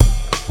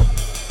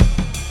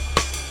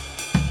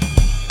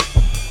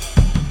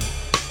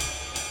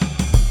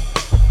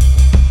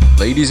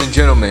Ladies and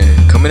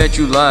gentlemen, coming at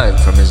you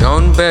live from his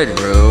own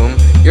bedroom,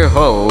 your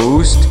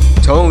host,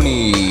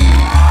 Tony.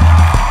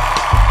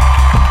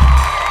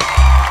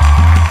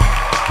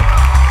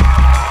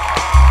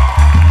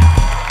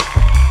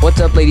 What's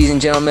up, ladies and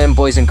gentlemen,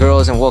 boys and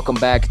girls, and welcome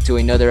back to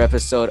another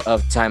episode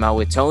of Time Out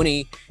with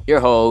Tony,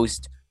 your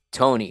host,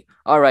 Tony.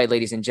 All right,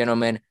 ladies and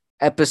gentlemen,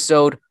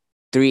 episode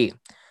 3.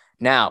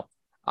 Now,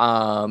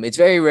 it's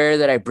very rare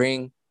that I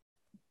bring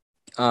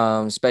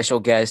special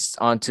guests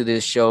onto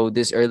this show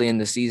this early in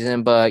the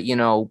season, but you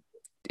know,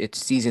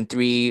 it's season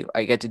 3.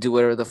 I get to do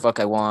whatever the fuck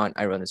I want.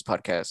 I run this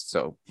podcast,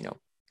 so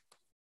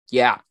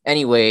yeah.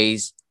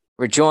 Anyways,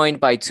 we're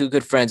joined by 2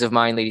 good friends of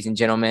mine, ladies and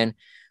gentlemen,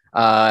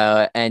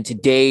 and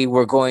today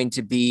we're going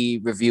to be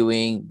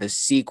reviewing the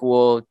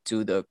sequel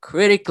to the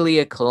critically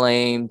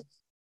acclaimed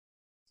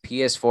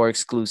PS4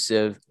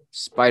 exclusive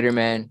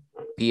Spider-Man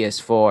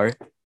PS4.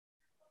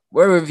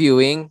 We're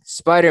reviewing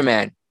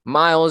Spider-Man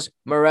Miles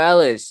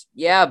Morales.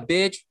 Yeah,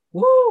 bitch.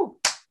 Woo.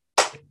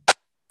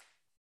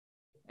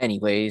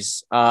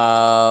 Anyways,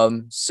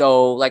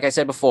 so like I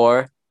said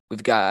before,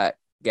 we've got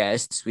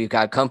guests, we've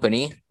got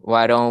company.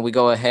 Why don't we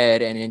go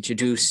ahead and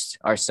introduce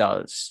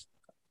ourselves?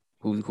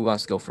 Who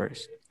wants to go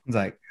first? It's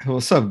like,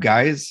 what's up,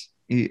 guys?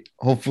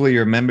 Hopefully you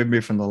remember me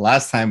from the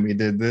last time we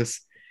did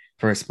this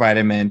for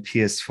Spider-Man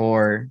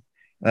PS4.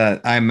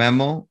 I'm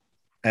Memo,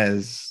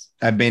 as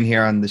I've been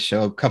here on the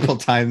show a couple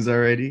times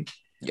already.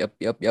 Yep.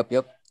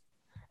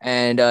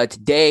 And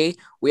today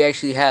we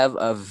actually have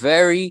a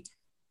very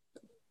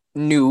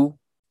new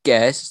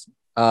guest.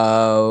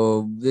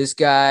 This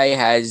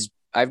guy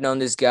I've known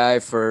this guy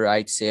for,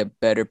 I'd say, a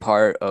better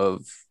part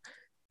of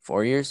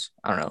 4 years.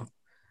 I don't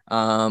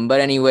know.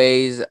 But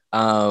anyways,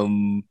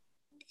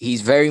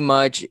 he's very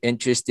much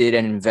interested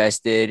and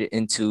invested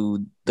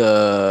into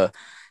the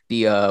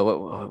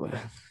what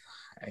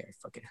I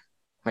fucking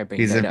might bring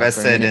He's that down for a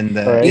invested minute. in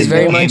the. He's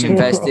very much gaming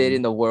invested world.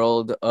 in the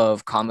world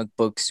of comic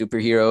book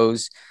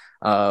superheroes.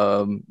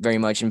 Very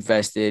much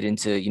invested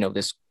into, you know,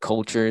 this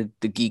culture,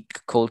 the geek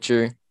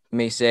culture, you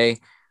may say.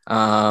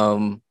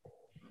 I'm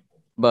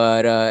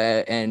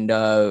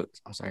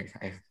sorry,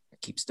 I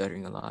keep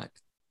stuttering a lot.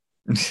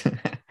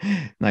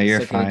 No,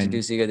 you're fine.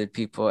 Introducing other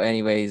people.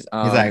 Anyways,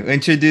 He's like,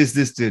 introduce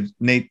this dude,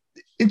 Nate.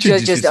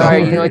 Just yourself all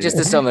right, already. just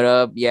to sum it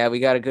up, yeah, we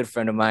got a good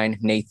friend of mine,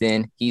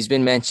 Nathan. He's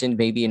been mentioned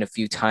maybe in a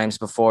few times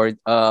before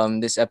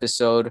this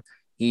episode.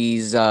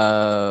 He's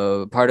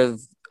part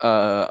of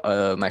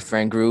my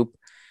friend group.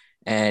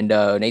 And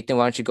Nathan,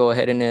 why don't you go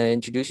ahead and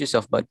introduce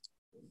yourself, bud?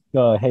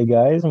 Hey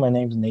guys, my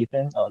name's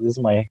Nathan. This is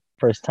my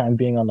first time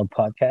being on the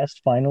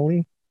podcast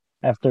finally.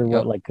 After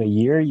Yep. like a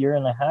year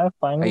and a half,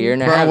 finally. A year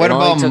and a Bro, half. what It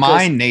only about took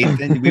mine,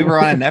 Nathan? We were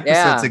on an episode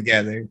Yeah.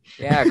 together.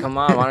 Yeah, come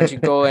on. Why don't you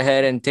go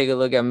ahead and take a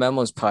look at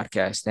Memo's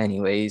podcast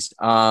anyways?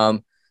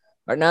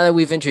 Right now that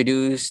we've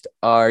introduced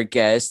our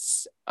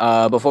guests,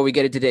 before we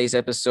get into today's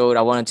episode,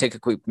 I want to take a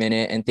quick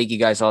minute and thank you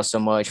guys all so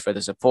much for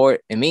the support.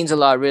 It means a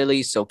lot,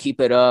 really. So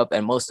keep it up.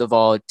 And most of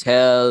all,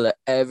 tell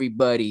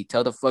everybody,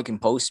 tell the fucking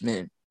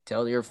postman,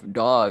 tell your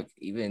dog,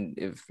 even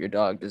if your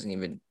dog doesn't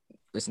even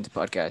listen to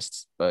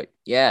podcasts. But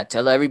yeah,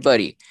 tell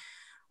everybody.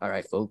 All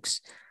right,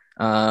 folks.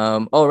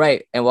 All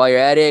right. And while you're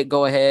at it,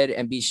 go ahead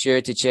and be sure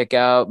to check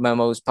out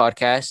Memo's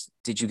podcast.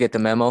 Did you get the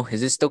memo?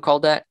 Is it still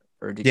called that?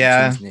 Or did you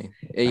change the name?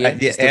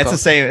 It's the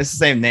same. It's the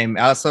same name.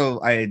 Also,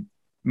 I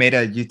made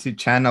a YouTube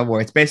channel where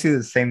it's basically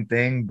the same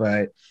thing,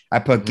 but I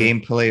put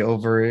gameplay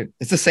over it.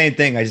 It's the same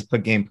thing. I just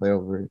put gameplay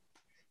over it.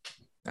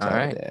 All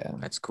right. Yeah.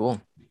 That's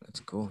cool.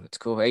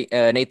 Hey,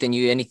 Nathan,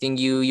 anything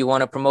you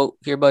want to promote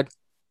here, bud?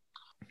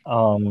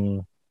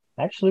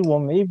 Actually, well,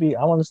 maybe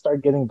I want to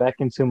start getting back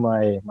into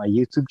my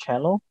YouTube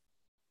channel.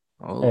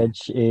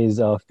 Which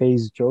is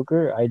FaZe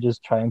Joker. I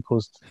just try and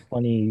post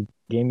funny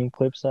gaming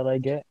clips that I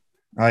get.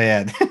 Oh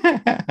yeah,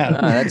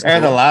 that's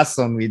cool. The last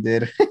one we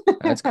did.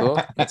 That's cool.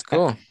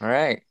 All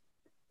right,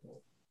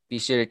 be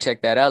sure to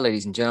check that out,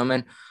 ladies and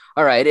gentlemen.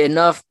 All right,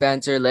 enough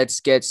banter.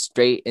 Let's get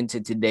straight into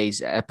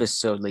today's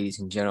episode, ladies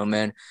and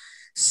gentlemen.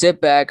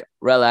 Sit back,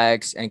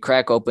 relax, and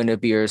crack open a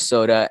beer,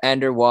 soda,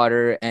 and or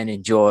water, and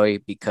enjoy,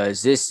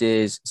 because this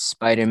is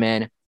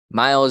Spider-Man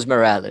Miles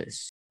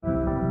Morales.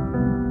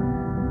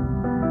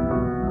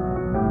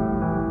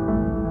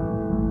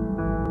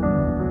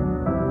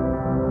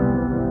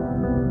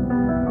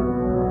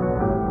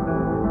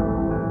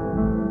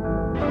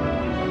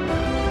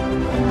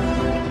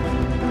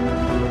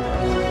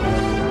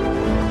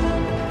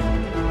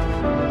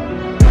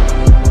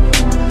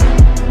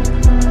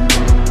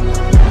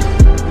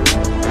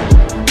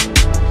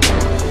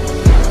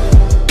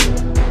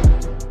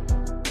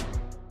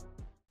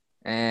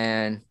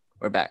 And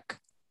we're back.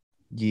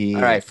 Yeah.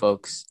 All right,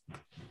 folks.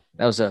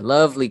 That was a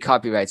lovely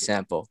copyright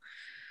sample.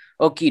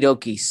 Okie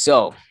dokie.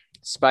 So,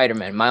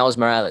 Spider-Man, Miles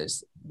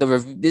Morales.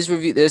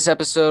 This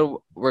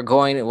episode, we're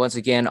going once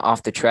again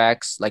off the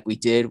tracks like we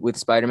did with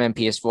Spider-Man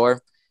PS4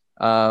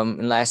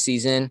 in last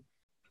season.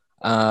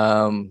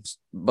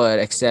 But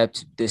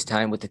except this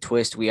time with the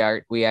twist, we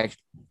are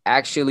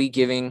actually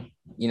giving,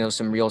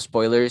 some real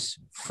spoilers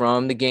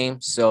from the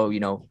game. So,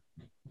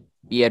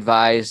 be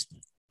advised,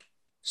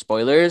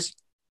 spoilers.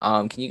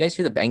 Can you guys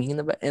hear the banging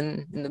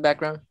in the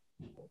background?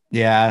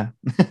 Yeah.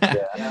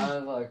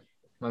 Yeah, look,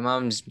 my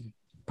mom's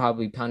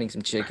probably pounding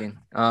some chicken.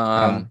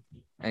 Uh,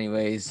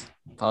 Anyways,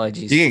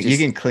 apologies. you Just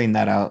can clean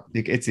that out.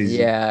 It's easy.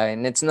 yeah,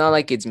 and it's not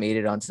like it's made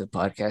it onto the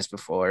podcast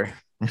before.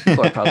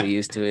 People are probably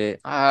used to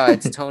it.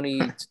 It's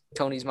Tony.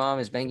 Tony's mom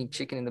is banging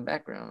chicken in the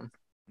background.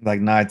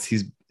 Like, nah,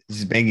 she's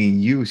banging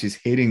you. She's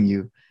hitting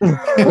you. She's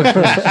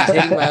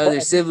hitting my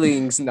other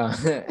siblings. No,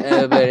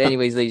 but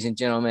anyways, ladies and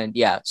gentlemen,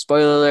 yeah.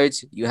 Spoiler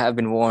alerts. You have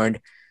been warned.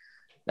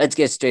 Let's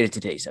get straight to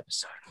today's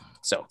episode.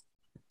 So,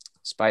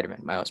 Spider-Man,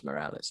 Miles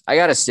Morales. I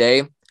gotta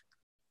say,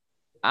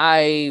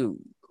 I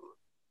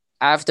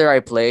after I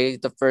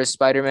played the first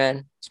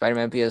Spider-Man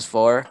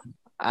PS4,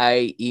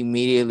 I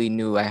immediately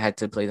knew I had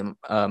to play the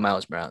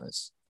Miles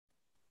Morales.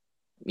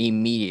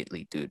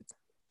 Immediately, dude.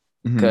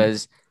 Mhm.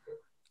 Because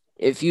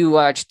if you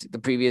watched the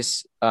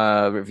previous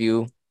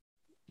review,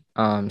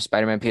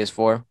 Spider-Man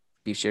PS4,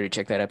 be sure to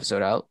check that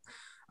episode out.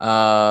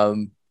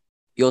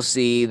 You'll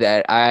see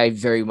that I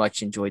very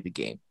much enjoyed the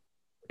game.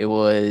 It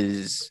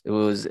was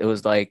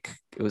like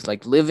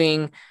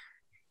living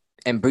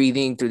and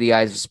breathing through the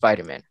eyes of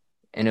Spider-Man,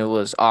 and it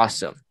was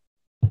awesome.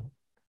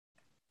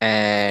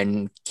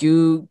 And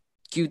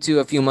Q2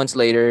 a few months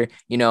later,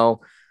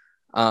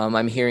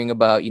 I'm hearing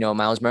about,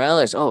 Miles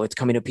Morales. Oh, it's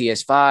coming to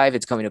PS5,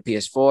 it's coming to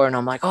PS4, and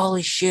I'm like,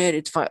 holy shit,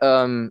 it's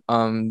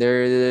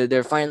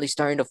they're finally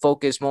starting to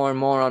focus more and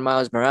more on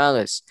Miles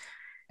Morales.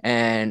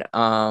 And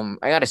I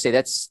gotta say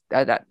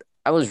that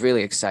I was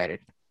really excited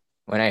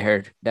when I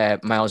heard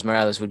that Miles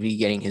Morales would be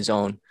getting his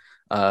own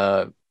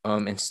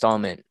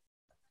installment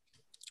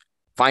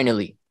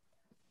finally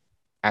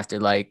after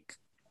like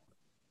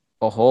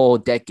a whole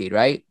decade,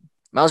 right?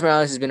 Miles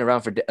Morales has been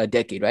around for a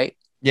decade, right?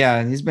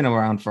 Yeah, he's been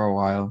around for a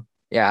while.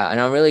 Yeah, and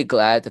I'm really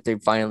glad that they're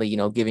finally,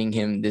 giving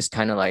him this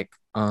kind of like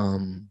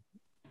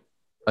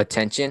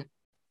attention.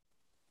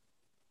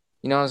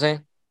 You know what I'm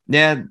saying?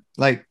 Yeah,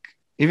 like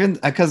even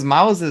because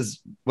Miles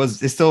is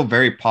still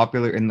very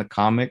popular in the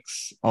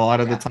comics a lot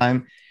of the Yeah.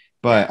 time,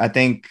 but I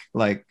think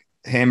like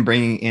him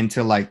bringing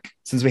into like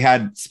since we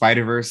had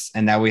Spider-Verse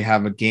and now we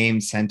have a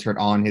game centered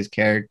on his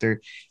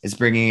character, it's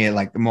bringing it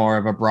like more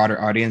of a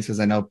broader audience because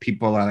I know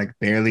people are like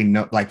barely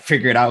know like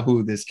figured out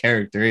who this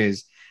character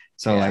is.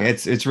 So like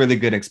Yeah. it's really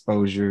good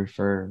exposure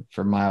for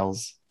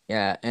Miles.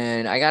 Yeah,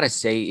 and I gotta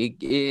say,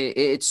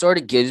 it sort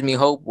of gives me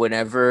hope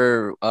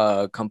whenever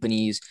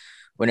companies,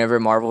 whenever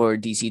Marvel or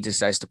DC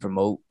decides to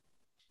promote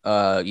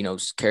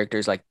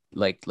characters like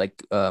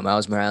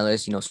Miles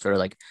Morales, sort of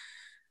like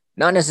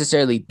not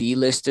necessarily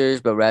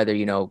B-listers, but rather,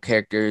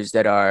 characters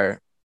that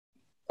are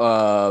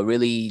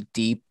really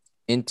deep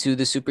into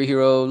the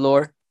superhero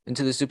lore,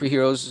 into the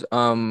superheroes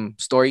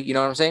story, you know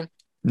what I'm saying?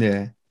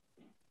 Yeah.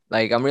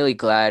 Like I'm really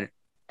glad,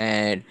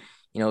 and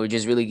it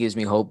just really gives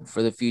me hope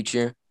for the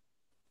future,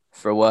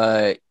 for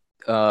what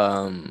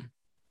and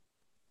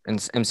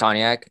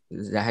Insomniac,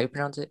 is that how you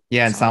pronounce it?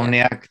 Yeah,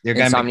 Insomniac. They're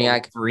gonna make a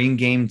Insomniac. Wolverine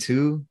game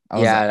too. I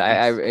was Yeah, like,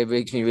 yes. it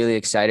makes me really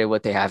excited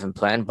what they have in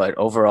plan. But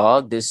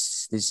overall,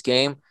 this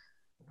game,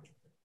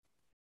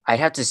 I'd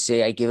have to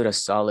say I give it a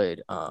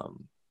solid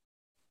 9,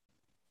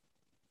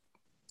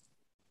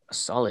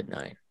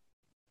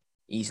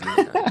 easily a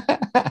 9.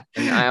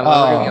 And I'm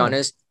gonna be Oh,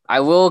 honest, I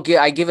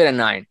give it a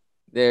 9.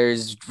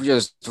 There's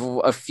just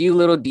a few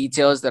little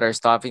details that are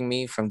stopping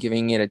me from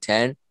giving it a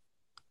 10,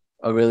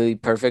 a really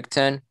perfect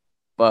 10,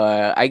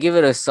 but I give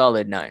it a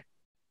solid 9.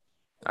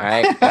 All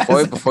right,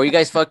 before you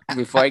guys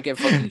before I get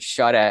fucking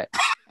shot at.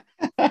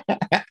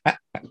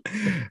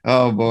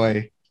 oh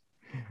boy.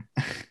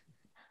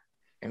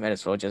 I might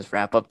as well just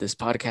wrap up this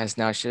podcast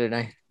now, shouldn't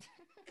I?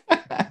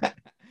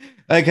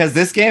 Because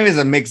this game is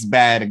a mixed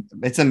bag.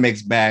 It's a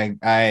mixed bag.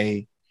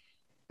 I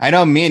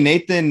know me and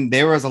Nathan,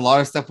 there was a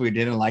lot of stuff we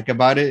didn't like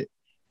about it.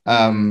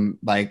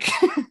 Like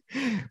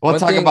we'll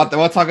talk about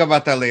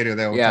that later.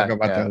 Though we'll talk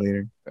about that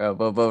later.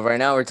 But right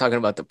now we're talking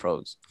about the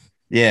pros.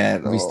 Yeah,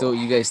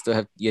 You guys still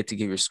have yet to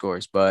give your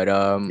scores, but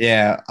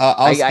yeah,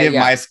 I'll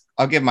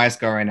give my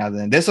score right now.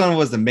 Then this one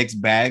was the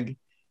mixed bag.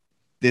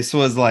 This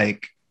was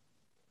like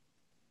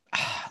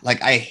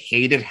I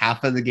hated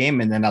half of the game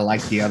and then I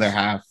liked the other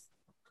half.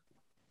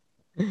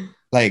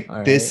 Like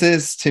this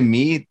is to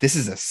me, this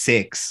is a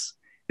 6.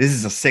 This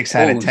is a 6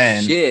 out of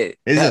 10. Shit.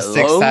 This is a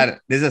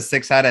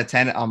 6 out of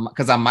 10.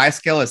 Because on my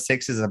scale, a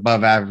 6 is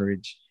above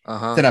average.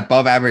 It's an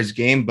above average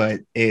game,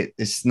 but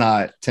it's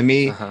not. To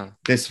me,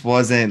 this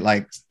wasn't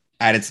like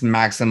at its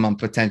maximum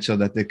potential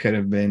that it could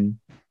have been.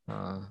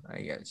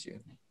 I got you.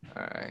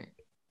 All right.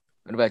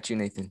 What about you,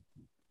 Nathan?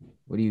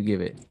 What do you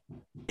give it?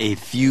 A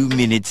few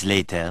minutes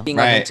later.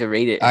 Right. To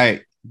rate it. All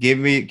right.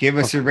 Give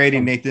us your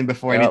rating, Nathan,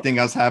 before anything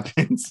else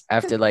happens.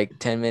 After like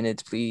 10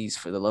 minutes, please,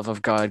 for the love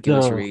of God, give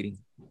us your rating.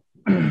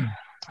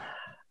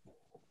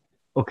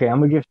 Okay, I'm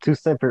gonna give 2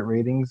 separate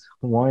ratings.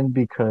 One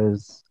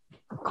because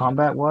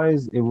combat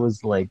wise, it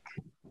was like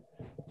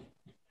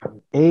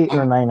 8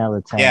 or 9 out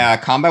of 10. Yeah,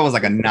 combat was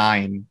like a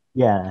 9.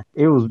 Yeah,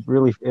 it was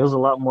a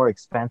lot more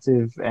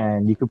expansive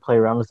and you could play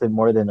around with it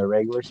more than a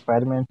regular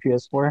Spider-Man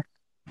PS4.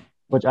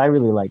 which I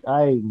really liked.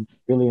 I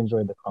really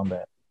enjoyed the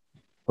combat,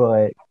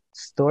 but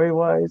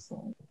story-wise,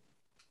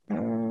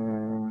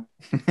 Bro,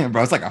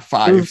 it's like a it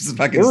five was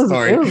fucking it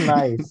story. was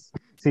nice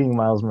seeing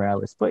Miles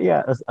Morales. But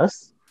yeah,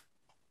 us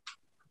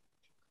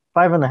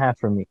 5.5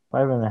 for me.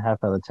 5.5 out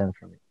of 10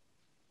 for me.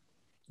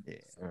 Yeah.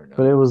 Fair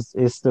But enough.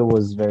 it still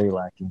was very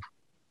lacking.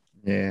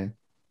 Yeah.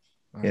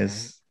 All right.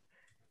 Yes.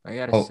 I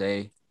gotta Oh,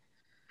 say,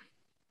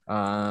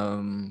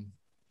 um,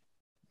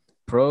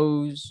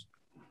 pros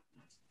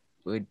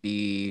would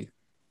be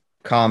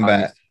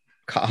combat.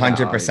 obvious.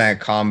 Yeah, 100%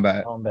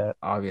 combat. Combat.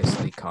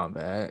 obviously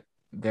combat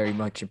very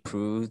much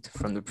improved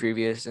from the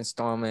previous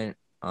installment.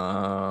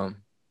 I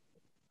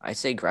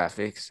say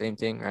graphics, same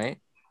thing, right?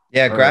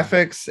 Yeah, Or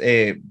graphics,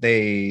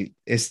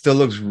 it still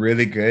looks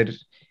really good or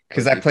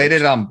because I played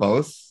it on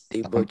both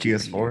they on butchered Peter.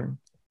 PS4.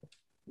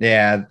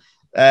 Yeah.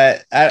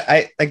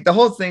 I like the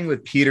whole thing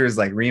with Peter's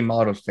like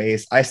remodeled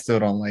face. I still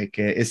don't like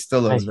it. It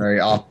still I looks very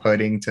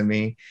off-putting to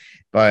me,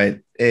 but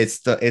it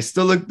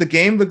still looked the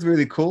game looked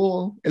really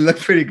cool. It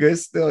looked pretty good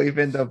still,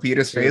 even though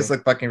Peter's face True.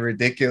 looked fucking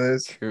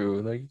ridiculous.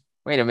 True. Like,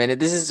 wait a minute,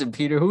 this isn't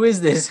Peter. Who is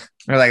this?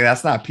 Or like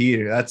that's not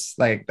Peter. That's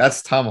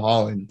Tom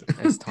Holland.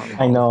 That's Tom I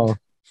Holland. know.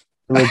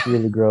 It looked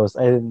really gross.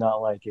 I did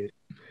not like it.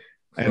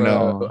 I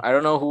know. I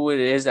don't know who it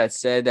is that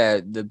said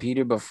that the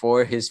Peter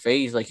before his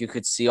face, like you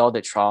could see all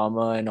the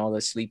trauma and all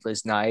the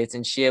sleepless nights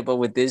and shit. But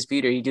with this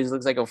Peter, he just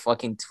looks like a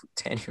fucking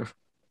 10-year-old.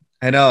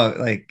 I know,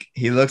 like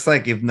he looks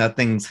like if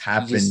nothing's He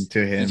happened just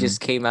to he him.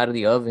 just came out of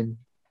the oven.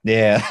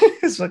 Yeah,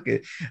 it's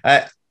fucking.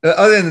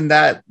 Other than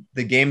that,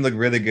 the game looked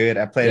really good.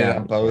 I played it Yeah,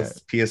 on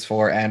both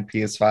PS4 and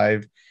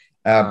PS5.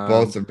 Um,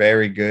 Both are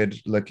very good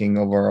looking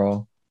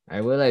overall.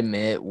 I will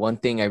admit one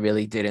thing I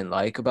really didn't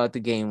like about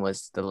the game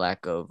was the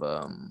lack of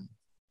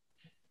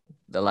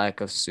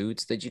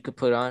suits that you could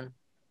put on.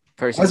 That's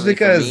Personally, for me,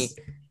 because it's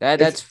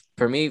that's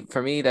for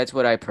me that's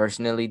what I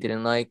personally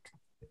didn't like.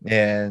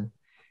 yeah,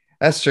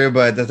 that's true.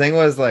 But the thing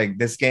was like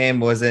this game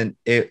wasn't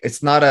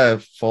it's not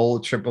a full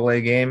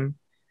AAA game,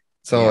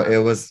 so Yeah.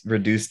 it was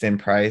reduced in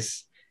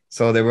price.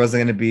 So there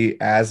wasn't going to be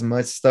as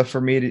much stuff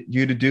for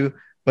you to do.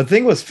 But the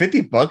thing was,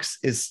 $50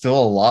 is still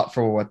a lot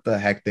for what the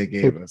heck they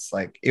gave us.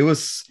 Like it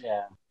was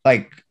Yeah.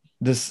 like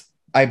this.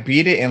 I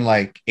beat it in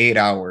like 8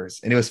 hours,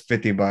 and it was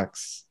 $50. Yeah.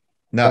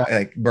 Not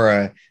like,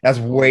 bruh, that's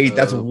Hold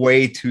up.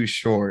 way too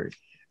short.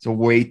 It's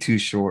way too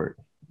short.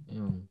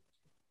 Mm.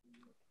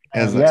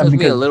 As It Yeah, took me a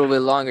because little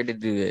bit longer to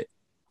do it.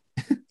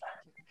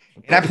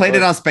 and I played it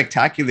But on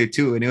Spectacular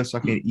too, and it was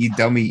fucking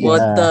dummy what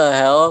easy. Yeah. the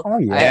hell? Oh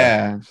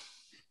yeah.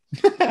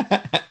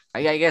 Yeah.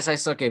 I guess I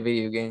suck at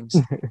video games.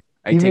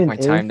 I take Even my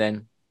if time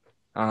then.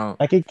 I don't know.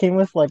 like it came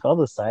with like all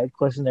the side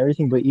quests and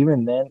everything, but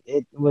even then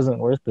it wasn't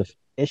worth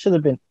it should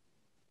have been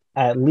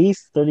at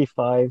least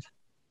 35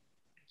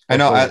 I or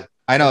know. 40.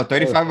 I know.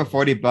 35 or 35 or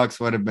 40. $40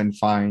 would have been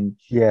fine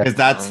Yeah. because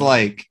that's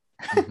like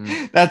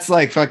Mhm. that's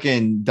like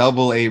fucking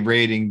double A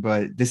rating.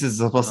 But this is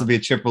supposed to Uh-huh. be a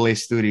triple A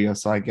studio,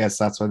 so I guess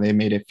that's why they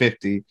made it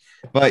 50.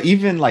 But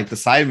even like the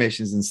side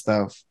missions and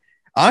stuff.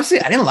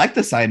 Honestly, I didn't like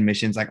the side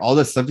missions. Like all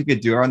the stuff you could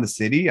do around the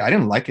city, I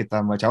didn't like it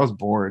that much. I was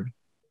bored.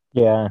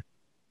 Yeah.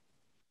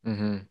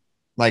 Mhm.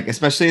 Like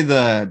especially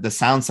the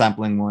sound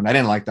sampling one. I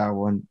didn't like that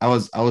one. I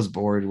was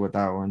bored with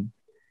that one.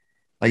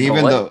 Like Oh,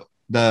 even what?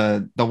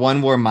 the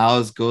one where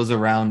Miles goes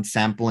around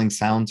sampling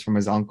sounds from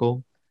his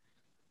uncle.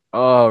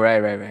 Oh,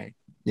 right.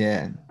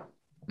 Yeah.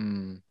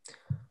 Mm.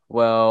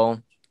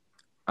 Well,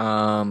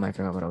 I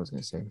forgot what I was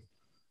gonna say.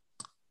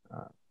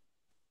 Uh,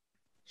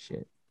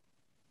 shit.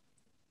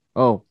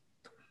 Oh,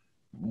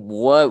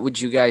 what would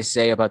you guys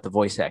say about the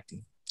voice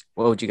acting?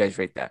 What would you guys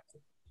rate that?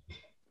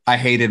 I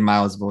hated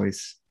Miles'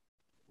 voice.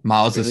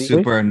 Miles is Really?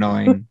 super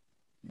annoying.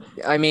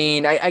 I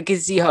mean, I can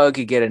see how it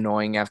could get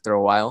annoying after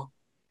a while.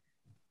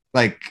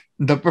 Like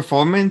the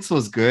performance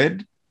was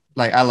good.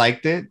 Like I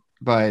liked it,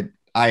 but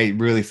I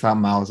really thought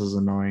Miles was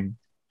annoying.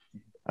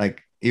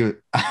 Like he was,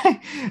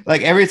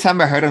 like every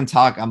time I heard him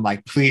talk, I'm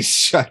like, please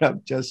shut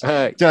up. Just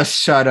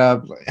shut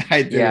up.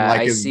 I didn't Yeah,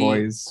 like I his see.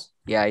 voice.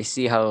 Yeah, I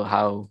see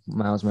how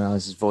Miles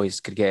Morales' voice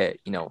could get,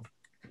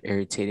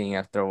 irritating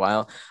after a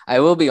while. I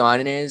will be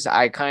honest,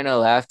 I kind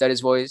of laughed at his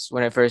voice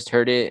when I first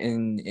heard it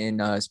in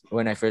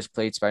when I first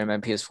played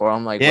Spider-Man PS4.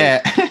 I'm like, wait,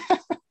 Yeah.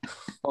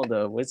 hold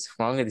up, what's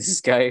wrong with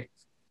this guy?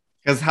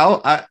 Because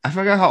I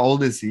forgot how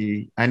old is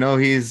he? I know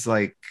he's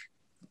like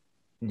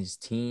In his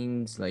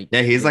teens, like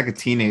yeah, he's like a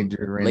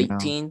teenager right late now.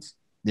 teens,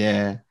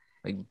 Yeah.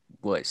 like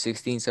what,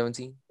 16,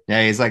 17?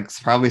 Yeah, he's like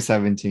probably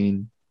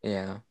 17.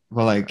 Yeah.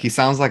 But like he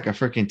sounds like a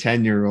freaking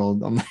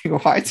 10-year-old. I'm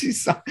like, why is he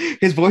so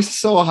his voice is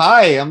so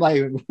high? I'm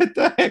like, what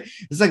the heck?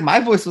 It's like my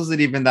voice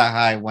wasn't even that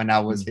high when I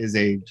was his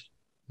age.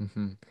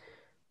 Mm-hmm.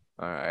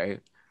 All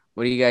right.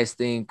 What do you guys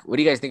think? What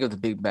do you guys think of the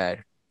big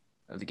bad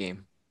of the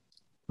game?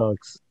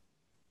 Sucks.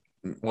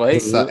 What?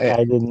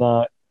 I did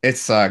not. It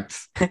sucked.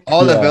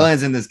 All the Yeah.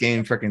 villains in this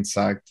game freaking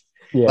sucked.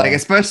 Yeah. Like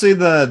especially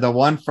the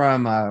one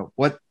from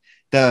what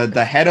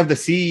the head of the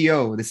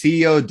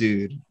CEO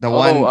dude, the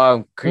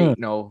one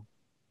No,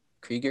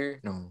 Krieger?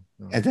 No.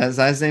 is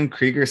that his name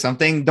Krieger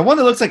something? The one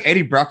that looks like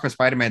Eddie Brock for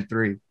Spider-Man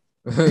 3.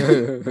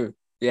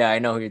 Yeah, I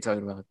know who you're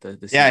talking about.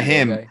 The Yeah, CEO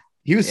him. guy.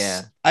 He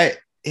Yeah.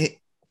 was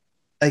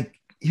like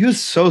he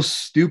was so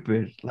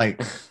stupid.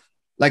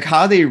 Like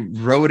how they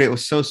wrote it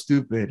was so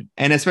stupid,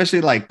 and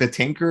especially like the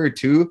tinkerer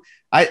too.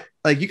 I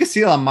like you could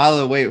see a mile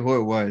away who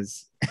it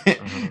was,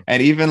 Uh-huh.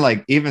 and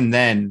even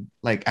then,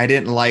 like I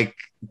didn't like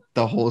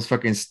the whole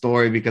fucking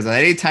story because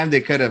at any time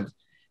they could have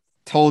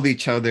told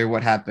each other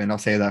what happened. I'll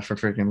say that for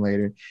freaking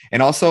later.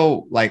 And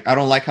also, like I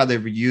don't like how they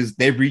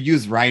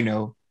reused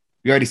Rhino.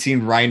 We already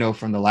seen Rhino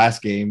from the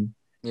last game,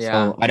 Yeah.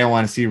 so I don't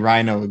want to see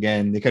Rhino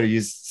again. They could have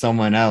used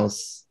someone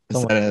else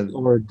Someone instead of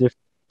or different,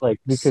 like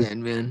because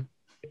Sandman.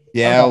 I don't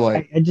yeah, know.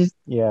 I just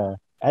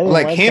I didn't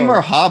like like him how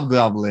or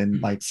Hobgoblin,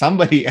 like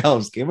somebody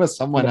else. Give us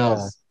someone yeah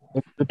else.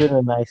 it would have been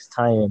a nice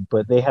tie-in,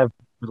 but they have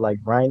like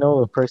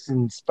Rhino, a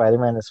person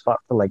Spider-Man has fought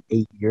for like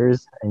 8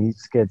 years, and he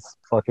just gets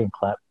fucking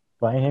clapped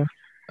by him.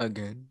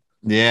 Again.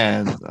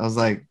 Yeah, I was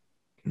like,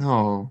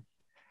 no,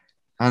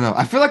 I don't know.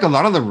 I feel like a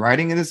lot of the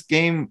writing in this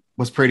game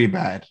was pretty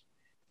bad.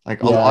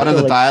 Like a Yeah, I lot of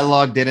feel the like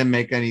dialogue didn't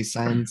make any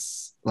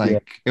sense. yeah,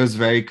 Like it was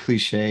very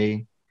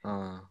cliche.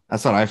 Uh,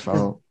 That's what I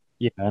felt.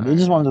 yeah, they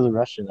just alright. wanted to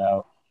rush it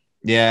out.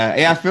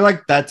 Yeah, I feel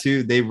like that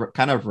too. They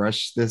kind of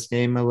rushed this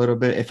game a little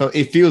bit.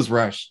 It feels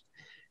rushed.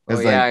 Oh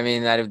It's yeah, like I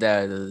mean that of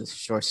the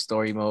short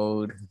story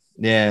mode.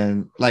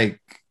 yeah, like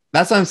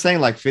that's what I'm saying.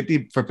 Like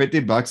 50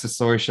 bucks, the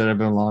story should have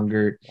been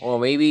longer. Well,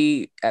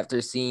 maybe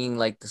after seeing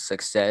like the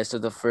success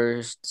of the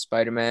first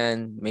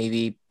Spider-Man,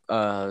 maybe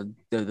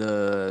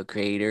the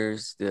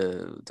creators,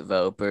 the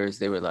developers,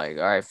 they were like,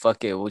 all right,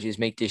 fuck it, we'll just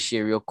make this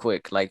shit real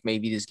quick. Like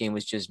maybe this game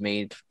was just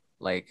made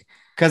like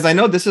Because I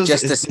know this is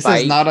just to this is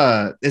spite. not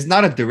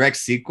a direct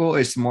sequel.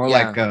 It's more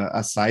like Yeah,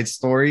 a side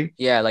story.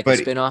 yeah, like a But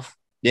spin-off.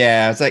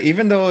 yeah, it's like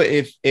even though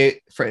if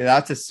it for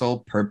that's its sole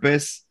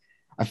purpose,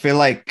 I feel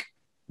like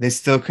they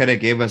still could have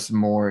gave us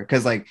more.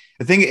 Because like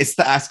the thing, it's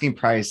the asking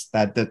price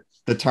that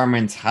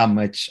determines how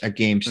much a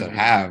game should Mhm.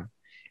 have.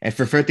 And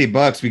for 50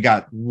 bucks, we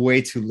got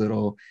way too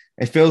little.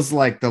 It feels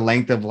like the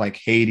length of like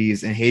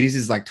Hades, and Hades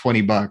is like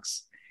 20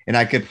 bucks, and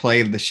I could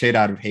play the shit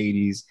out of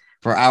Hades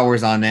for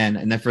hours on end.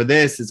 And then for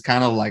this, it's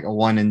kind of like a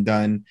one and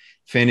done.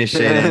 Finish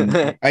it,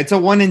 and it's a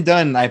one and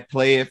done. I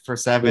play it for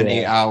 7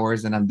 8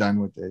 hours, and I'm done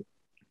with it.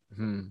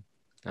 Hmm.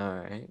 All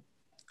right.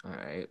 All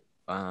right.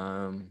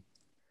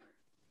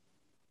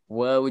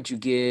 What would you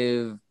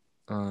give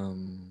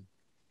um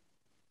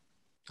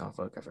oh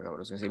fuck, I forgot what I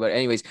was gonna say. But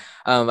anyways,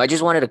 I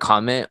just wanted to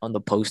comment on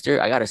the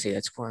poster. I gotta say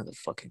that's one of the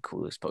fucking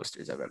coolest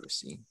posters I've ever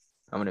seen.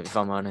 If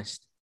I'm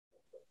honest.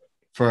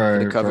 For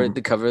For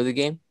the cover of the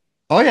game.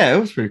 oh yeah, it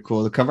was pretty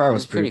cool. The cover art It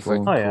was was pretty pretty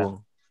cool. fucking Oh yeah,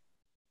 cool.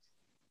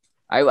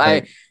 I I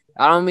Like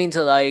I don't mean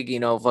to like,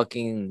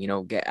 fucking,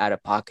 get out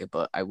of pocket,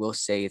 but I will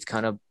say it's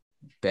kind of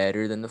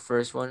better than the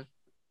first one.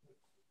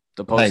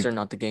 The poster, like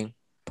not the game.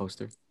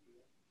 Poster.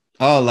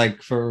 oh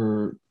like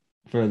for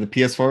the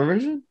PS4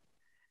 version.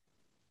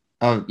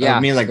 Oh, I Yeah,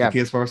 mean like the yeah,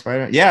 PS4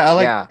 Spider. Yeah,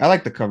 yeah, I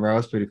like the cover. That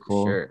was pretty for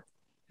cool. sure.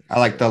 I For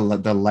like sure.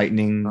 the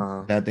lightning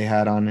Uh, that they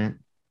had on it.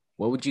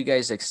 what would you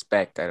guys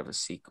expect out of a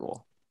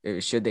sequel?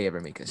 Should they ever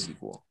make a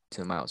sequel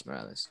to Miles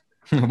Morales?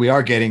 We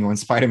are getting one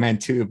Spider-Man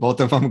 2. Both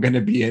of them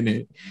gonna be in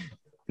it.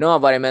 No,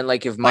 but I meant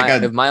like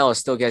Like if a Miles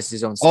still gets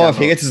his own oh, if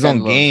he gets his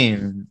own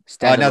game,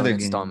 standalone another game.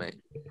 installment.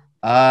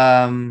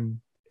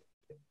 Um,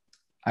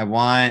 I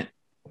want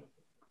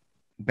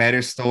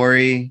better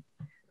story,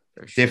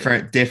 For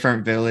sure.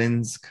 different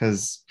villains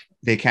because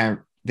they can't.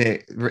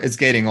 They it's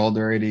getting old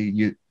already.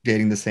 You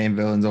getting the same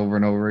villains over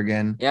and over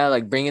again. Yeah,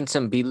 like bring in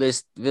some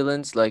B-list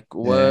villains. Like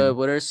Yeah,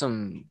 what are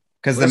some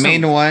because what the are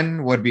main some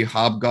one would be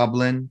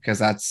Hobgoblin because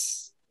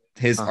that's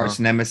his uh-huh. arch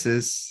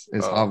nemesis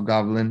is Oh.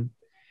 Hobgoblin.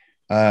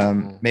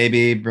 Oh.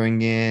 Maybe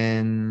bring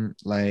in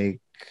like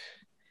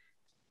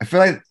I feel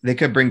like they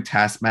could bring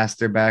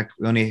Taskmaster back.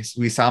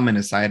 We saw him in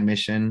a side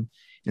mission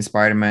in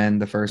Spider-Man,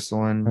 the first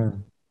one.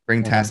 mm,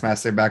 Bring mhm,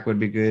 Taskmaster back would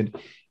be good.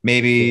 yeah.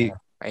 Maybe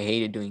I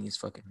hated doing these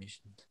fucking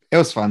missions. it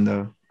was fun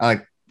though. I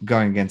like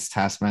going against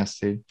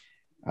Taskmaster. It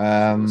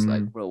was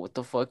like, Um bro, what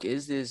the fuck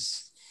is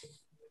this?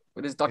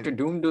 What is Doctor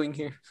Doom doing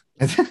here?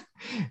 it's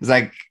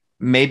like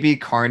maybe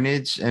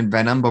Carnage and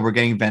Venom, but we're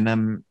getting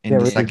Venom in Yeah,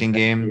 the Richard, second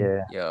game.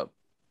 yeah, Yup.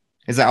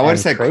 Is that I would have and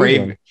said Craven.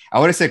 Craven. I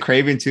would have said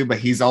Craven too, but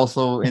he's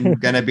also in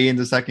gonna be in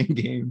the second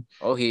game.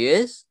 Oh, he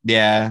is?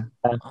 Yeah.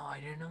 Uh, Oh, I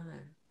didn't know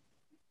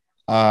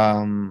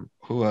that.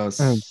 Who else?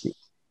 I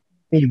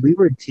mean, we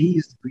were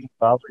teased Green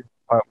Goblin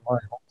Part One.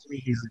 Hopefully,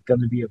 he's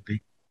gonna be a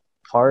big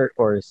part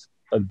or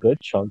a good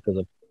chunk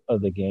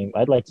of the game.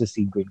 I'd like to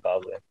see Green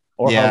Goblin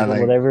or Yeah,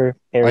 like whatever oh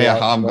Harry yeah,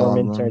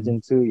 Norman turns Hobgoblin.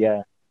 into.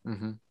 Yeah,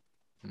 Mm-hmm.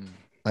 Mm.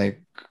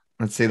 Like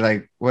let's see,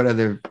 like what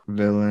other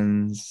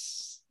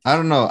villains? I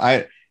don't know.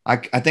 I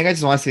think I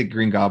just want to say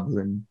Green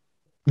Goblin.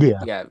 yeah,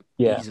 Yeah,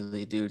 yeah,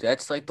 easily, dude.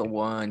 That's like the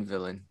one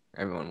villain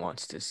everyone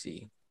wants to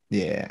see.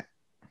 Yeah.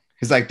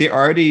 Because like they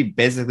already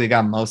basically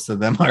got most of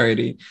them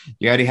already.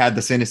 You already had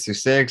the Sinister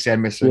Six, you had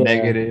Mr. yeah.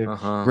 Negative.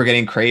 Uh-huh. We're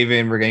getting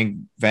Craven, we're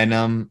getting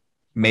Venom.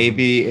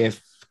 Maybe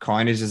if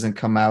Carnage doesn't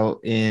come out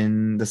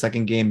in the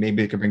second game,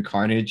 maybe they could bring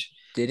Carnage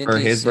Didn't for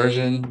they his say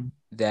version.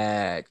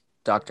 that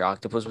Dr.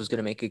 Octopus was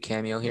gonna make a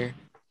cameo here?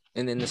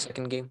 in the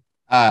second game?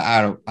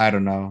 I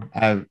don't know.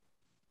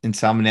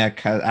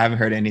 Insomniac. I haven't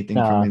heard anything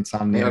from Nah, Or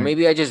Insomniac.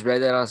 maybe I just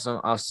read that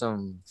on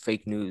some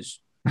fake news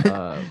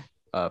uh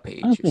I don't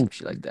page or some think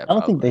shit like that. I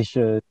don't think Probably. they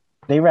should.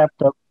 They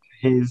wrapped up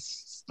his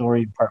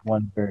story in part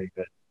one very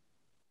good.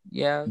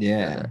 Yeah,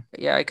 Yeah.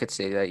 yeah. I could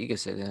say that. You could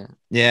say that.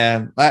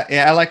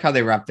 I like how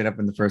they wrapped it up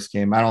in the first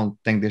game. I don't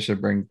think they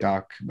should bring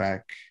Doc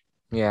back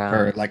Yeah.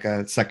 for like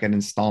a second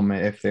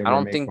installment if they I were to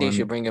don't make think they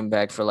should one. bring him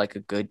back for like a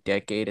good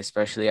decade,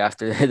 especially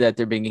after that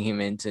they're bringing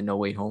him into No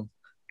Way Home.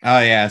 Oh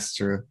yeah, that's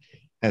true.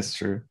 That's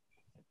true.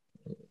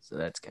 So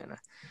that's kind of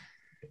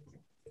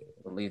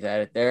we'll leave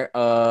that there.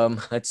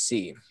 Let's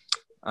see.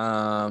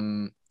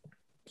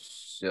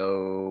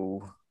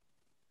 So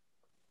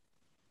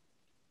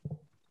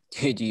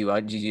do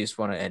you just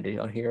want to end it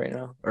on here right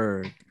now,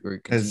 or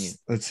continue?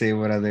 Let's see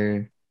what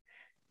other.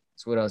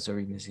 So what else are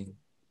we missing?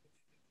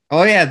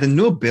 Oh yeah, the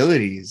new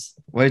abilities.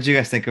 What did you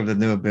guys think of the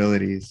new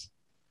abilities?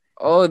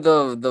 Oh,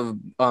 the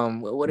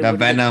what do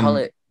they call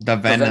it? The The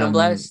Venom Venom.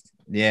 Blast,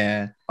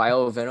 Yeah,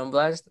 Bio Venom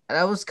Blast. And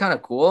that was kind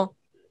of cool,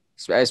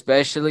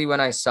 especially when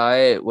I saw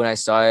it. When I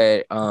saw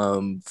it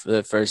for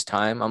the first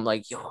time, I'm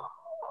like, yo,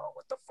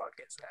 what the fuck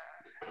is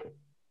that?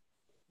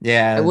 I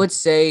yeah, would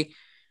say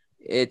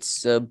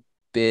it's a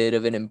bit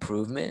of an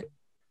improvement.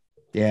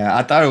 yeah.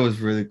 I thought it was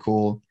really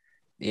cool.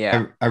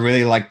 Yeah. I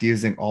really liked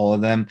using all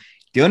of them.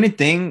 The only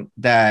thing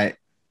that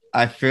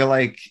I feel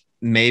like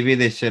maybe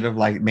they should have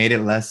like made it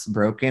less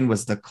broken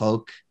was the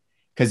cloak,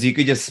 because you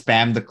could just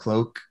spam the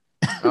cloak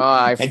Oh,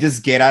 I and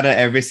just get out of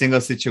every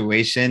single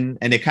situation,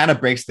 and it kind of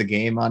breaks the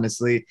game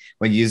honestly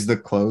when you use the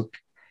cloak.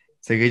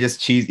 So you could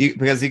just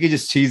because you could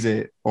just cheese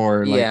it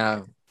or like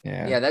yeah.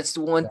 yeah. Yeah, that's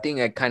the one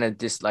thing I kind of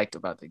disliked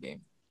about the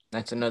game.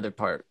 That's another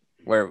part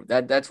where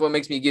that's what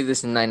makes me give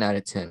this a 9 out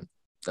of 10.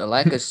 The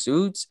lack of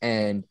suits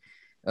and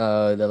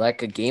the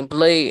lack of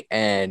gameplay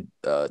and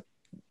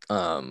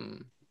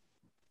um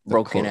The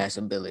broken cloak. ass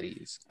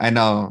abilities. I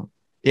know.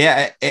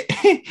 Yeah,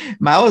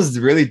 Miles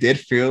really did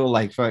feel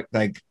like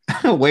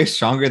way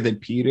stronger than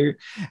Peter.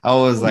 I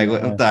was Oh like,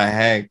 what yeah, the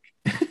heck?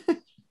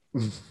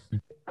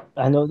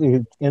 I know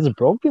it's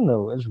broken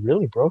though. It's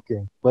really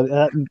broken, but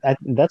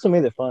that's what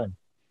made it fun.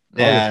 All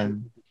the Yeah,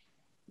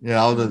 yeah,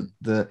 all Mm,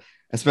 the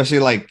especially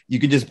like you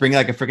could just bring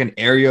like a freaking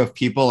area of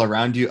people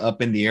around you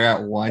up in the air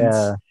at once.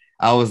 yeah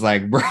I was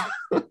like, bro,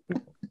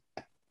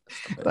 that's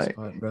the best like,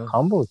 part, bro.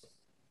 combos.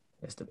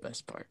 That's the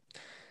best part.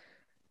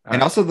 All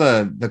and right. also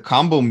the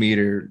combo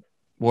meter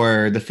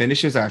where the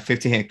finishers are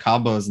 15 hit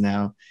combos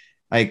now.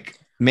 Like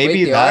Wait,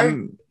 maybe they are?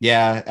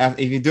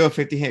 if you do a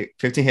 15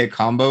 hit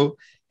combo,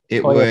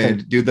 it Oh yeah, it's an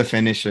would do the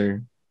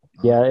finisher.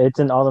 yeah, it's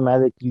an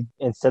automatic. You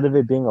instead of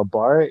it being a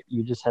bar,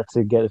 you just have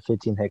to get a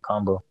 15 hit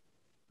combo.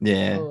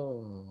 Yeah.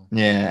 Oh,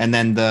 Yeah, and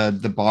then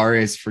the bar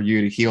is for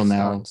you to heal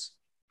now. sounds.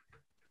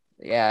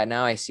 Yeah,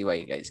 now I see why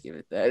you guys give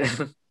it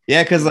that.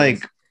 Yeah, because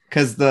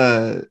Because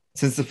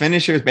since the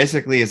finisher is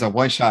basically is a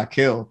one shot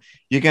kill,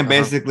 you can uh-huh.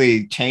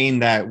 basically chain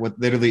that with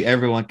literally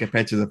everyone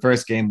compared to the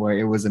first game where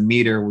it was a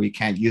meter where you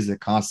can't use it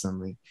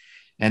constantly,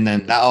 and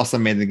then Mm, that also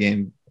made the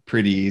game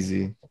pretty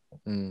easy.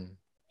 mm,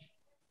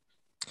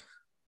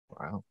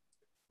 wow.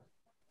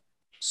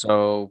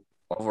 So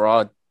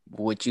overall,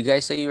 would you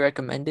guys say you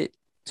recommend it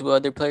to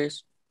other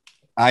players?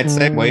 I'd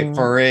say wait Mm,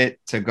 for it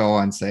to go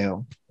on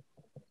sale.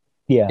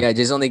 yeah. Yeah,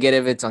 just only get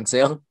it if it's on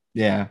sale.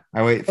 Yeah,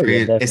 I wait Oh for yeah,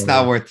 it.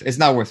 definitely. It's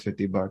not worth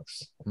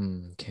 $50.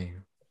 Okay.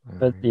 All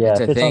But right. yeah,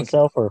 if it's on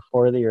sale for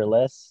 40 or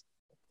less,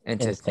 And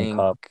to instant think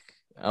cop.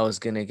 I was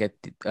gonna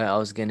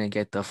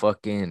get the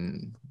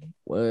fucking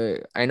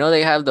what I know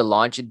they have the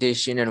launch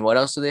edition and what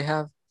else do they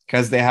have?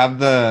 Because they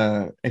have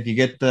if you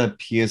get the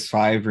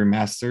PS5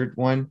 remastered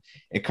one,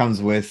 it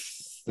comes with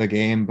the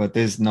game, but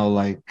there's no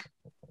like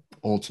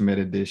ultimate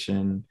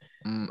edition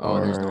Oh,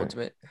 there's no or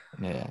ultimate.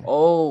 yeah.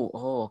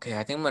 Okay.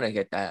 I think I'm gonna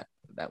get that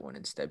one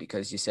instead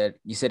because you said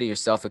it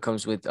yourself. It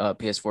comes with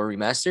PS4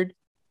 remastered.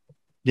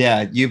 Yeah,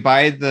 I think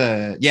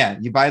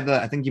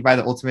you buy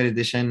the ultimate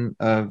edition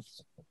of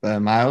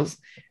Miles,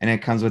 and it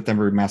comes with the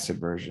remastered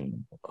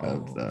version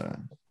of Oh, the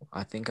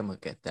I think I'm gonna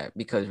get that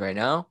because right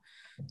now,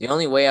 the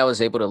only way I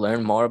was able to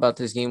learn more about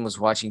this game was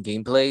watching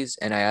gameplays,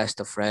 and I asked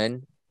a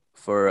friend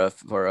for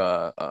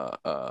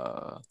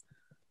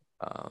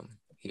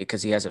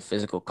because he has a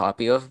physical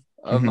copy of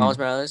Miles Mhm.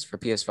 Morales for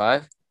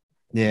PS5. So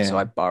Yeah.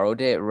 I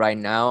borrowed it. Right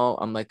now,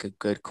 I'm like a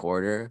good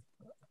quarter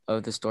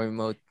of the story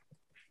mode.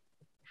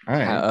 All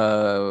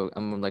right.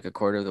 I'm like a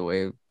quarter of the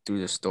way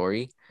through the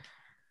story.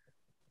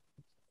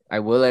 I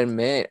will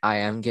admit I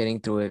am getting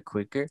through it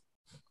quicker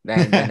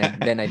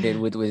than I did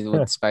with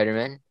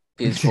Spider-Man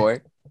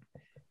PS4.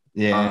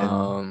 Yeah.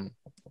 Um,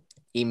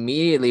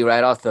 Immediately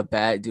right off the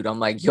bat, dude, I'm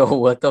like, yo,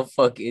 what the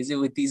fuck is it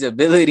with these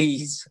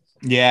abilities?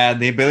 Yeah,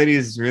 the ability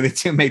is really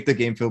to make the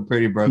game feel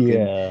pretty broken.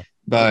 Yeah.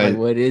 I'm like, But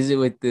what is it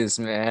with this,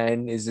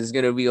 man? Is this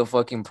gonna be a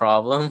fucking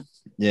problem?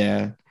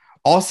 yeah.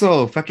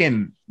 Also,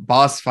 fucking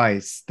boss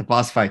fights. The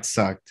boss fight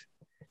sucked.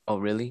 Oh,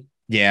 really?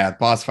 Yeah,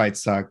 boss fight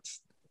sucked.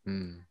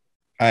 Hmm.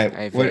 All right,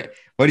 I've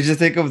what did you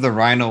think of the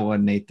Rhino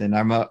one, Nathan?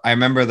 I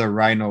remember the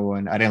Rhino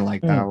one. I didn't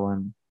like that Hmm.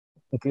 one.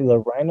 Okay, the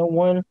Rhino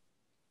one.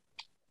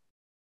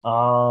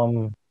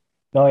 Um,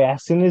 no, yeah,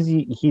 as soon as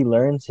he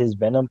learns his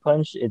Venom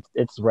Punch,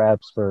 it's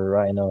wraps for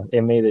Rhino.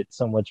 It made it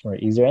so much more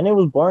easier, and it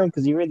was boring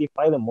because you already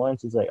fight him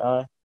once. It's like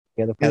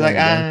you gotta He's fight like, him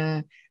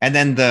again. and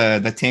then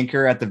the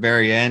Tinker at the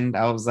very end,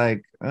 I was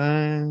like,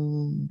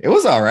 it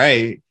was all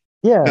right.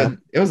 Yeah,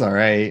 It was all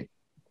right.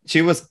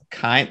 She was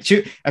I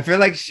feel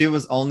like she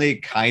was only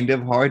kind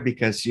of hard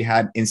because she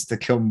had insta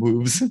kill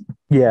moves.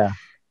 yeah.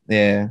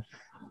 Yeah.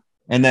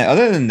 And then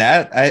other than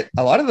that,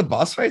 a lot of the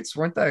boss fights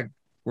weren't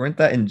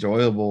that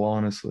enjoyable,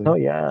 honestly. Oh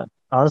yeah.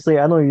 Honestly,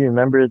 I don't even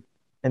remember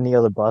any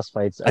other boss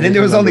fights. I I think just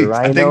there was remember only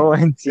I Rhino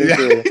think and yeah,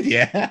 Tinker.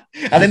 yeah.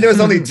 I think there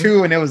was only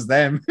two and it was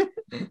them.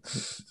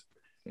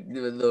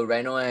 The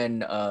Rhino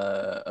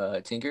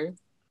and Tinker.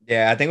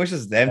 Yeah, I think it was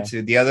just them Yeah.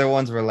 two. The other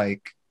ones were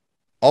like,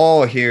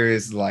 oh, here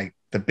is like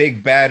the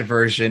big bad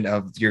version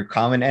of your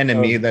common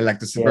enemy. Oh, They're like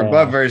the super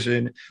buff yeah.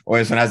 version, or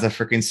this one has a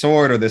freaking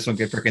sword, or this one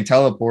can freaking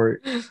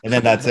teleport, and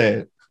then that's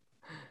it.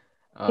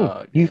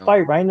 Oh You damn,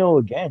 fight Rhino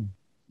again.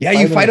 Yeah,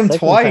 you Fight him fight a him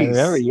second time. Remember?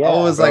 twice. I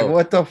Yeah, was like, bro.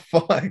 what the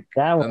fuck?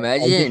 that one. I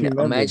just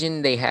remembered.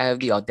 Imagine they have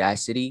the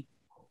audacity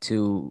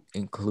to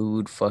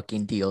include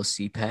fucking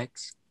DLC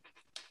packs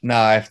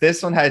Nah, if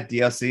this one had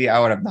DLC, I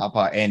would have not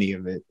bought any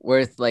of it.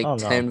 worth like Oh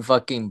no. 10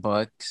 fucking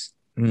bucks.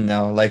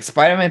 No, like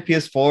Spider-Man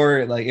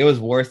PS4, like it was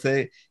worth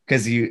it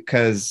because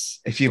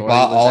if you Story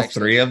bought was all actually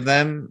three of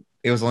them,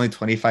 it was only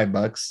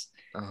 $25.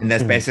 And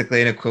that's Mhm.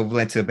 basically an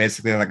equivalent to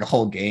basically like a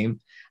whole game.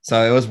 So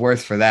it was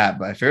worth for that.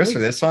 But if it was for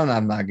this one,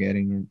 I'm not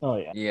getting it. Oh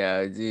yeah.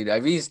 Yeah, dude.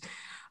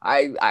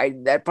 I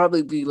that'd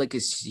probably be like a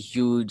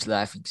huge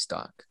laughing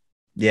stock.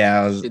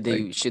 Yeah, I was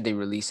like, Should they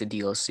release a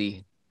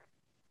DLC?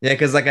 yeah,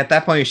 because like at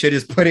that point you should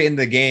just put it in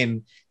the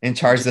game and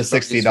charge the Just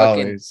fucking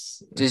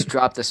 $60. just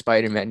drop the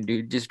Spider-Man,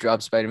 dude. Just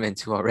drop Spider-Man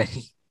 2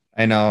 already.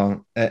 I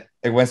know.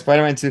 When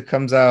Spider-Man 2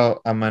 comes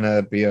out, I'm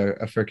gonna be a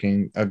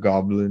freaking a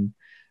goblin.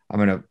 I'm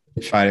gonna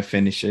try to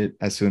finish it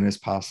as soon as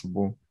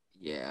possible.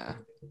 Yeah.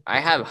 I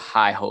have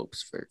high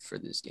hopes for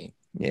this game,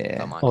 if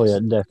Yeah. I'm Oh yeah,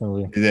 honest.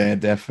 definitely. Yeah, My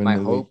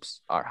definitely.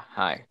 hopes are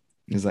high.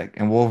 It's like,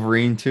 and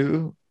Wolverine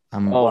too.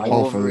 I'm Oh,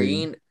 hopefully.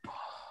 Wolverine.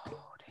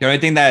 The only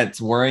thing that's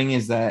worrying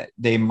is that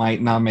they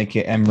might not make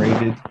it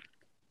M-rated.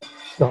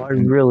 So I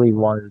really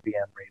wanted to be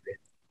M-rated.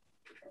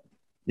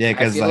 Yeah, I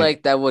because feel like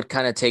like that would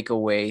kind of take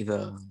away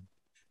the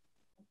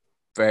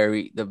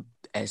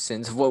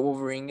essence of what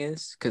Wolverine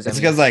is. Because I it's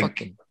mean, because it's like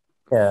fucking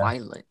Yeah.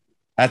 violent.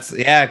 that's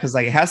yeah, because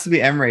like it has to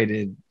be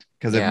M-rated.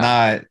 Because if Yeah.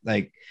 not,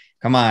 like,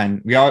 come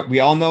on, we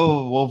all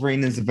know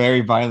Wolverine is a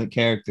very violent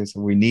character, so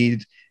we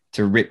need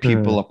to rip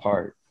people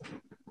apart.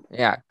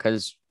 Yeah,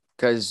 because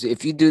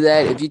if you do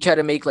that, if you try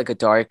to make like a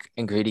dark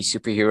and gritty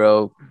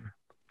superhero,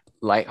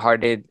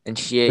 lighthearted and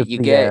shit, you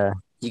Yeah.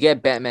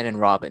 get Batman and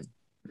Robin.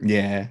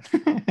 Yeah.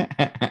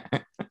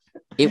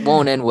 It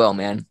won't end well,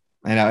 man.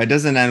 I know it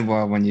doesn't end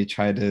well when you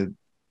try to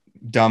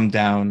dumb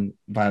down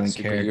violent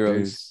Superheroes.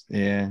 characters.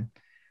 Yeah.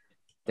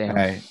 Damn. All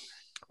right.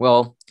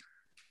 Well,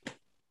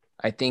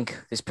 I think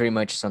this pretty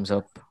much sums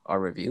up our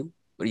review.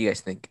 What do you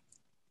guys think?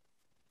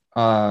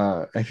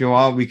 If you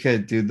want, we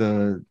could do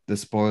the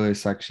spoiler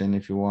section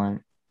if you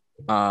want.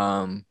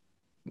 Nah.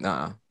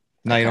 No,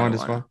 you don't want kinda this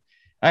one? wanna-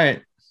 All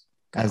right.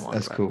 Kinda wanna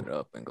That's wrap cool. it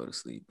up and go to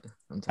sleep.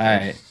 I'm All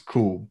tired. right,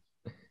 cool.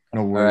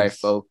 No All right, worries.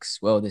 folks.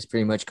 Well, this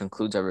pretty much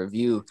concludes our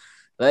review.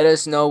 Let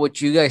us know what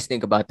you guys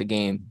think about the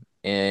game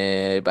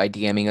by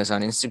DMing us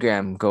on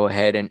Instagram. Go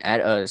ahead and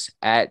add us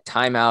at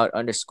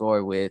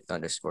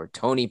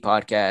timeout_with_Tony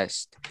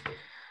podcast.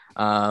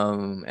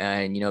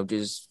 And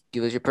just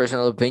give us your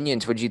personal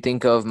opinions. What do you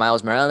think of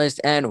Miles Morales,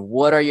 and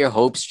what are your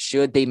hopes?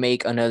 Should they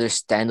make another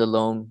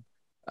standalone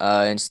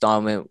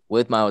installment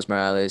with Miles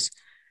Morales?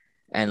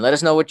 And let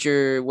us know what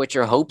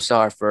your hopes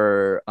are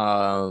for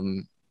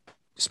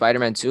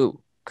Spider-Man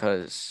 2.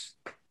 Because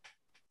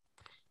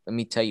let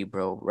me tell you,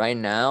 bro, right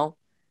now,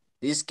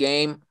 this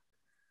game,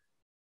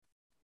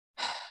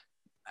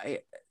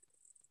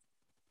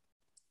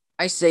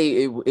 I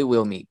say it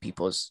will meet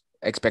people's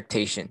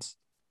expectations.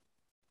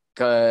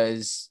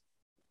 Because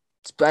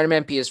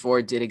Spider-Man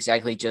PS4 did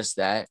exactly just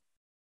that.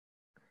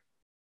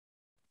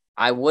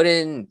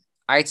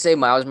 I'd say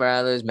Miles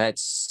Morales met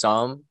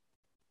some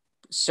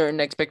certain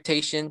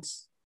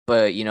expectations,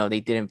 but they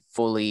didn't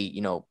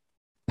fully,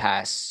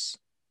 pass.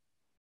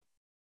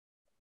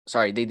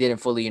 Sorry, they didn't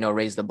fully,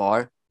 raise the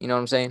bar. You know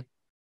what I'm saying?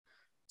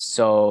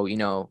 So,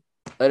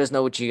 let us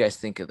know what you guys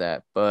think of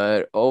that.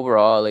 But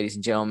overall, ladies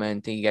and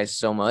gentlemen, thank you guys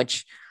so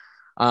much.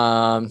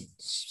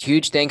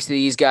 Huge thanks to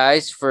these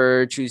guys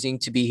for choosing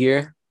to be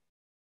here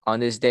on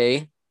this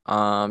day,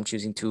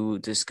 choosing to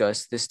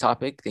discuss this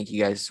topic. Thank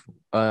you guys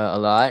a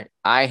lot.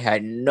 I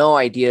had no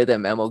idea that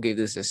Memo gave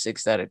this a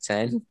 6 out of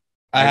 10.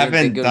 I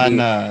haven't done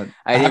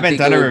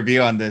a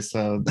review on this,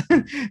 so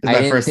this is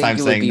my first time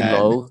saying that.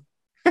 Low.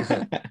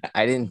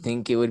 I didn't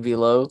think it would be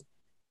low.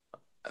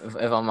 If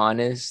I'm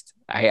honest,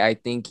 I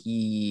thought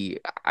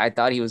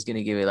he was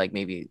gonna give it like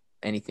maybe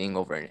anything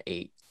over an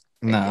 8.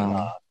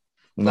 No.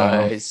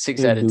 But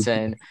 6 out of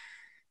 10.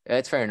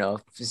 That's fair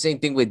enough. The same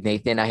thing with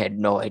Nathan. I had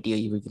no idea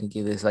you were gonna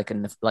give this like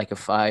a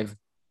 5.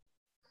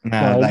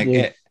 Nah, No, like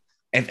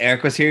if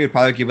Eric was here, he'd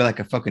probably give it like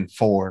a fucking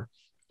 4.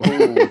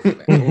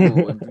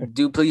 Ooh.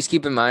 Do please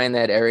keep in mind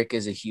that Eric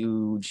is a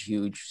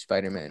huge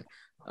Spider-Man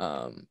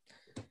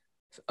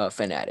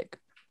fanatic.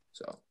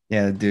 So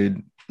Yeah,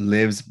 dude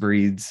lives,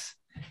 breathes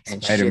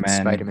and shit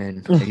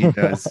Spider-Man. Spider-Man. He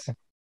does.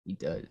 He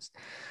does.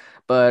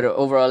 But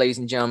overall, ladies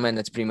and gentlemen,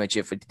 that's pretty much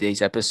it for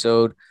today's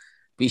episode.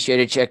 Be sure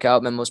to check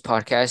out Memo's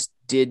podcast.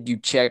 Did you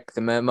check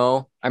the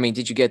memo? I mean,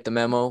 did you get the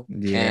memo?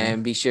 Yeah.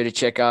 And be sure to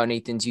check out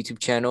Nathan's YouTube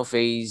channel,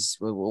 Phase.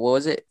 What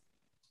was it?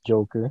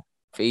 Joker.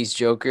 Phase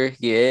Joker.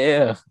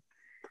 Yeah.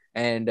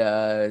 And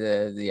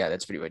yeah,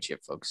 that's pretty much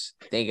it, folks.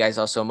 Thank you guys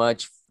all so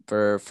much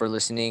for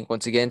listening.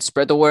 Once again,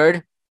 spread the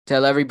word,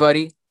 tell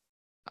everybody,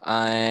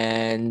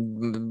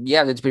 and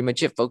yeah, that's pretty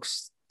much it,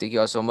 folks. Thank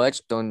you all so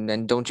much. Don't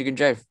drink and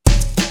drive.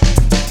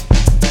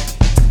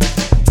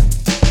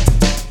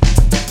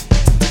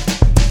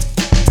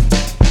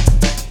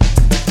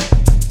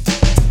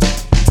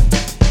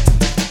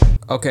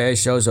 Okay,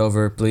 show's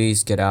over.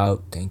 Please get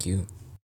out. Thank you.